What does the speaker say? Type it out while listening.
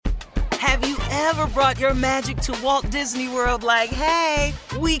Have you ever brought your magic to Walt Disney World like, hey,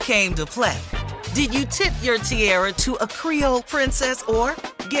 we came to play? Did you tip your tiara to a Creole princess or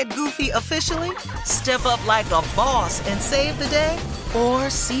get goofy officially? Step up like a boss and save the day? Or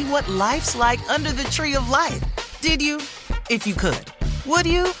see what life's like under the tree of life? Did you? If you could. Would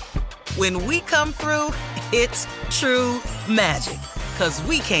you? When we come through, it's true magic. 'Cause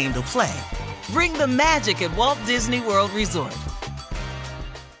we came to play. Bring the magic at Walt Disney World Resort.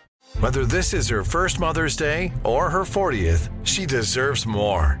 Whether this is her first Mother's Day or her 40th, she deserves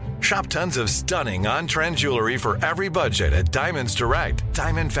more. Shop tons of stunning on-trend jewelry for every budget at Diamonds Direct.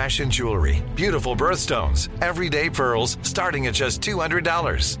 Diamond fashion jewelry, beautiful birthstones, everyday pearls starting at just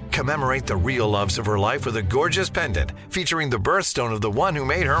 $200. Commemorate the real loves of her life with a gorgeous pendant featuring the birthstone of the one who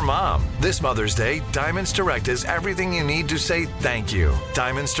made her mom. This Mother's Day, Diamonds Direct is everything you need to say thank you.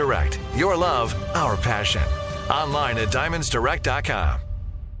 Diamonds Direct, your love, our passion. Online at diamondsdirect.com.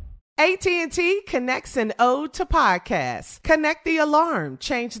 AT&T connects an ode to podcasts. Connect the alarm.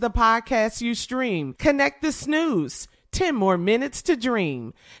 Change the podcast you stream. Connect the snooze. 10 more minutes to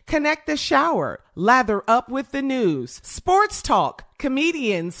dream. Connect the shower. Lather up with the news. Sports talk,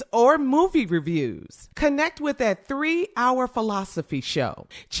 comedians, or movie reviews. Connect with that 3-hour philosophy show.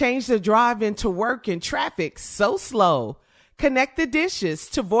 Change the drive into work in traffic so slow. Connect the dishes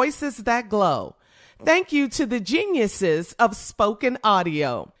to voices that glow. Thank you to the geniuses of spoken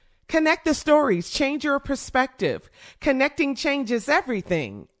audio. Connect the stories, change your perspective. Connecting changes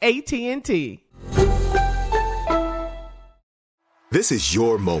everything. AT&T. This is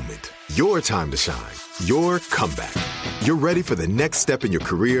your moment, your time to shine, your comeback. You're ready for the next step in your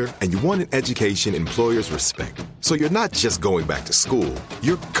career, and you want an education employers respect. So you're not just going back to school,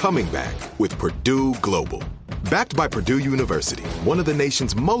 you're coming back with Purdue Global. Backed by Purdue University, one of the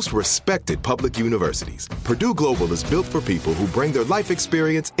nation's most respected public universities, Purdue Global is built for people who bring their life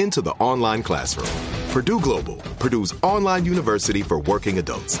experience into the online classroom. Purdue Global, Purdue's online university for working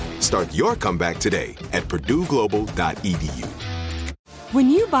adults. Start your comeback today at purdueglobal.edu. When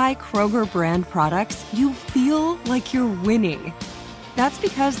you buy Kroger brand products, you feel like you're winning. That's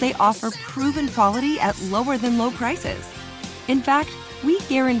because they offer proven quality at lower than low prices. In fact, we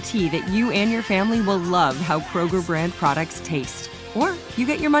guarantee that you and your family will love how Kroger brand products taste, or you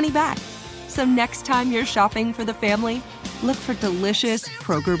get your money back. So next time you're shopping for the family, look for delicious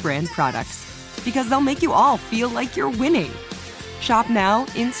Kroger brand products, because they'll make you all feel like you're winning. Shop now,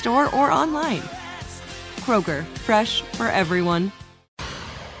 in-store, or online. Kroger, fresh for everyone.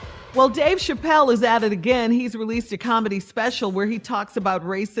 Well, Dave Chappelle is at it again. He's released a comedy special where he talks about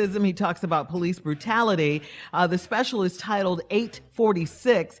racism. He talks about police brutality. The special is titled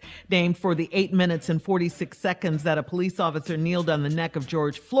 846, named for the 8 minutes and 46 seconds that a police officer kneeled on the neck of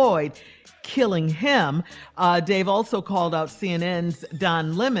George Floyd, killing him. Dave also called out CNN's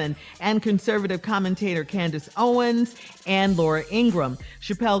Don Lemon and conservative commentator Candace Owens and Laura Ingraham.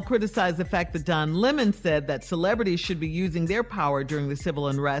 Chappelle criticized the fact that Don Lemon said that celebrities should be using their power during the civil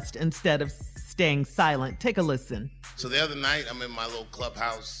unrest instead of staying silent. Take a listen. So the other night, I'm in my little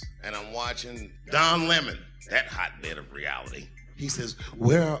clubhouse and I'm watching Don Lemon, that hotbed of reality. He says,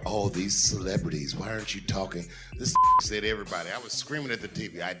 where are all these celebrities? Why aren't you talking? This said everybody. I was screaming at the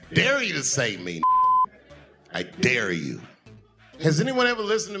TV. I dare you to say me. I dare you. Has anyone ever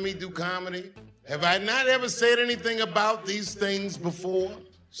listened to me do comedy? Have I not ever said anything about these things before?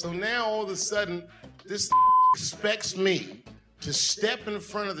 So now all of a sudden, this expects me to step in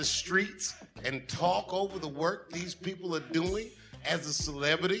front of the streets and talk over the work these people are doing as a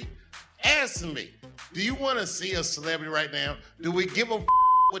celebrity? Ask me, do you want to see a celebrity right now? Do we give a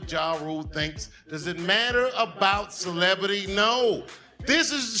what Ja Rule thinks? Does it matter about celebrity? No.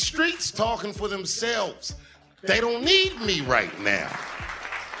 This is the streets talking for themselves. They don't need me right now.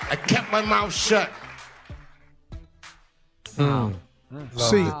 I kept my mouth shut.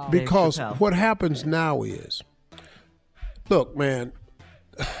 See, because what happens now is, look, man,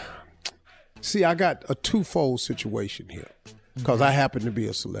 see, I got a twofold situation here because I happen to be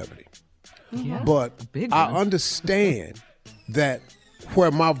a celebrity. Yeah, but I understand that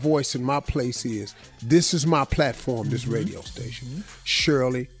where my voice and my place is, this is my platform, this radio station.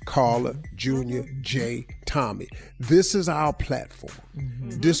 Shirley, Carla, Junior, Jay, Tommy. This is our platform.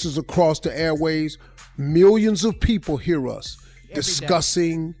 This is across the airways. Millions of people hear us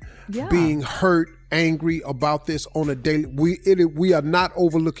discussing, being hurt, angry about this on a daily. We are not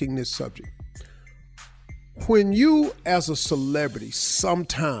overlooking this subject. When you, as a celebrity,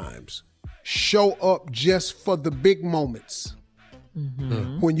 sometimes show up just for the big moments.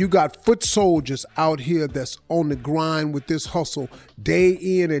 When you got foot soldiers out here that's on the grind with this hustle day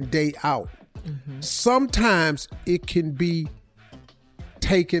in and day out, sometimes it can be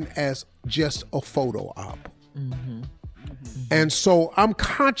taken as just a photo op. And so I'm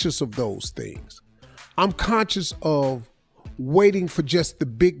conscious of those things. I'm conscious of waiting for just the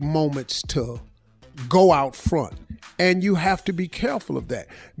big moments to go out front. And you have to be careful of that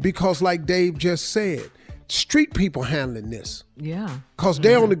because like Dave just said, street people handling this. Yeah. Because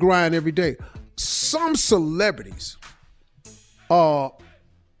they're on the grind every day. Some celebrities,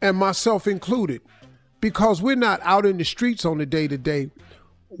 and myself included, because we're not out in the streets on the day-to-day,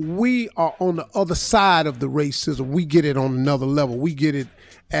 we are on the other side of the racism. We get it on another level. We get it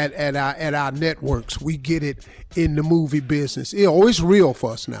at our networks. We get it in the movie business. It's real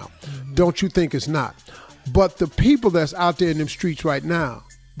for us now. Don't you think it's not? But the people that's out there in them streets right now,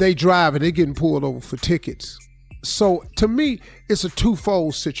 they drive and they getting pulled over for tickets. So to me, it's a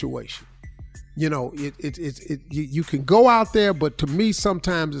twofold situation. You know, you can go out there, but to me,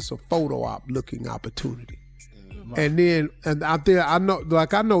 sometimes it's a photo op looking opportunity. And out there, I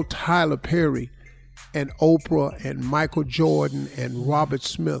know Tyler Perry and Oprah and Michael Jordan and Robert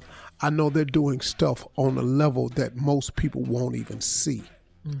Smith. I know they're doing stuff on a level that most people won't even see.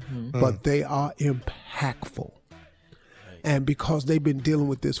 But they are impactful. And because they've been dealing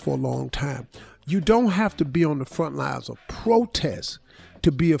with this for a long time, you don't have to be on the front lines of protest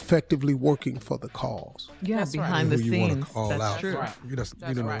to be effectively working for the cause. Yeah, That's behind the who you scenes. want to call That's out. true. Right. You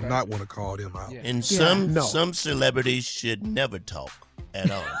do not want to call them out. Yeah. And some celebrities should never talk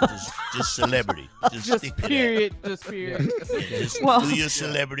at all. Just celebrity. Just period. Just do your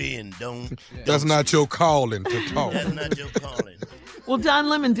celebrity and don't. That's not your calling to talk. That's not your calling. Well, Don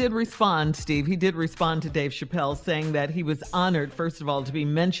Lemon did respond, Steve. He did respond to Dave Chappelle, saying that he was honored, first of all, to be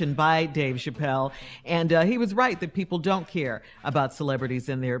mentioned by Dave Chappelle. And he was right that people don't care about celebrities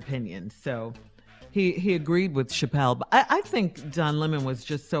and their opinions. So he agreed with Chappelle. But I think Don Lemon was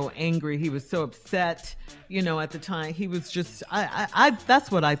just so angry. He was so upset, at the time. He was just, that's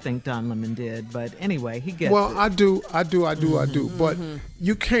what I think Don Lemon did. But anyway, he gets Well, it. I do. But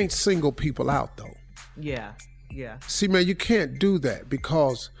you can't single people out, though. Yeah. See, man, you can't do that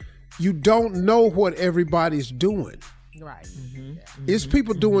because you don't know what everybody's doing. Right. It's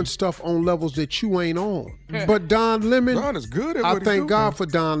people doing stuff on levels that you ain't on. But Don Lemon, Don is good at I what he thank do, God man. for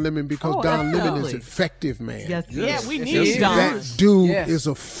Don Lemon because Don Lemon is absolutely. effective, man. Yes. Yeah, we need Don. That dude is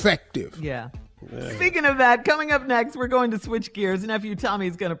effective. Yeah. Speaking of that, coming up next, we're going to switch gears. Nephew Tommy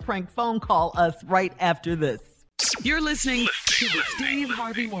is going to prank phone call us right after this. You're listening to the Steve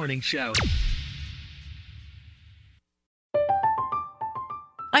Harvey Morning Show.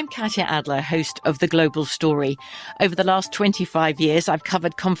 I'm Katya Adler, host of The Global Story. Over the last 25 years, I've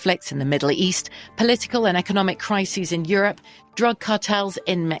covered conflicts in the Middle East, political and economic crises in Europe, drug cartels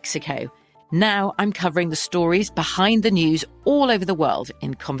in Mexico. Now I'm covering the stories behind the news all over the world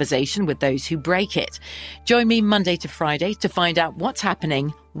in conversation with those who break it. Join me Monday to Friday to find out what's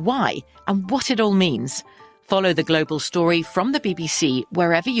happening, why, and what it all means. Follow The Global Story from the BBC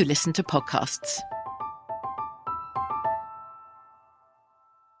wherever you listen to podcasts.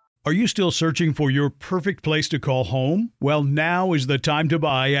 Are you still searching for your perfect place to call home? Well, now is the time to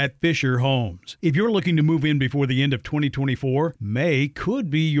buy at Fisher Homes. If you're looking to move in before the end of 2024, May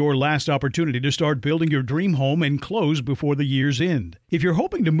could be your last opportunity to start building your dream home and close before the year's end. If you're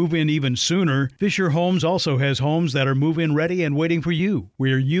hoping to move in even sooner, Fisher Homes also has homes that are move-in ready and waiting for you,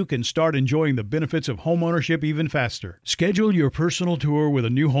 where you can start enjoying the benefits of homeownership even faster. Schedule your personal tour with a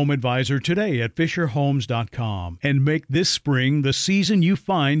new home advisor today at FisherHomes.com and make this spring the season you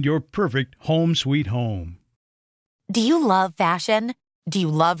find your perfect home sweet home. Do you love fashion? Do you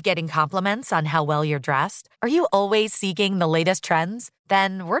love getting compliments on how well you're dressed? Are you always seeking the latest trends?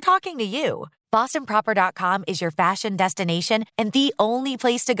 Then we're talking to you. BostonProper.com is your fashion destination and the only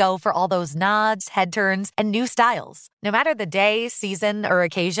place to go for all those nods, head turns, and new styles. No matter the day, season, or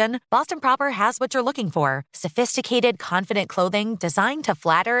occasion, Boston Proper has what you're looking for. Sophisticated, confident clothing designed to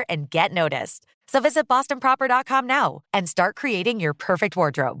flatter and get noticed. So visit BostonProper.com now and start creating your perfect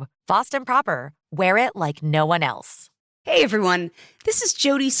wardrobe. Boston Proper. Wear it like no one else. Hey everyone, this is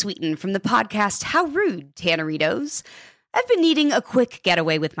Jody Sweeten from the podcast How Rude, Tanneritos. I've been needing a quick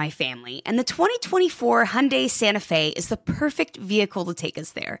getaway with my family, and the 2024 Hyundai Santa Fe is the perfect vehicle to take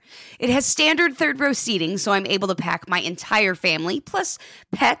us there. It has standard third-row seating, so I'm able to pack my entire family, plus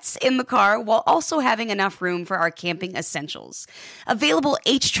pets, in the car, while also having enough room for our camping essentials. Available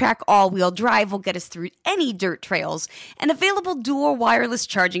H-Track all-wheel drive will get us through any dirt trails, and available dual wireless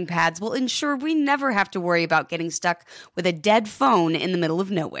charging pads will ensure we never have to worry about getting stuck with a dead phone in the middle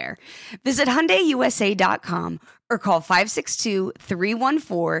of nowhere. Visit HyundaiUSA.com or call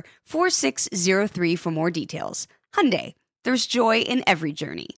 562-314-4603 for more details. Hyundai, There's joy in every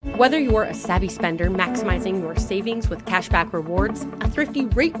journey. Whether you're a savvy spender maximizing your savings with cashback rewards, a thrifty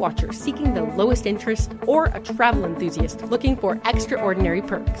rate watcher seeking the lowest interest, or a travel enthusiast looking for extraordinary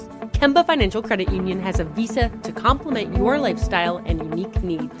perks, Kemba Financial Credit Union has a visa to complement your lifestyle and unique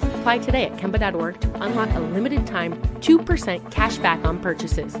needs. Apply today at Kemba.org to unlock a limited time 2% cash back on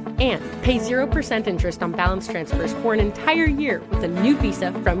purchases and pay 0% interest on balance transfers for an entire year with a new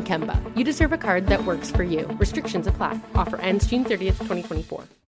visa from Kemba. You deserve a card that works for you. Restrictions apply. Offer ends June 30th, 2024.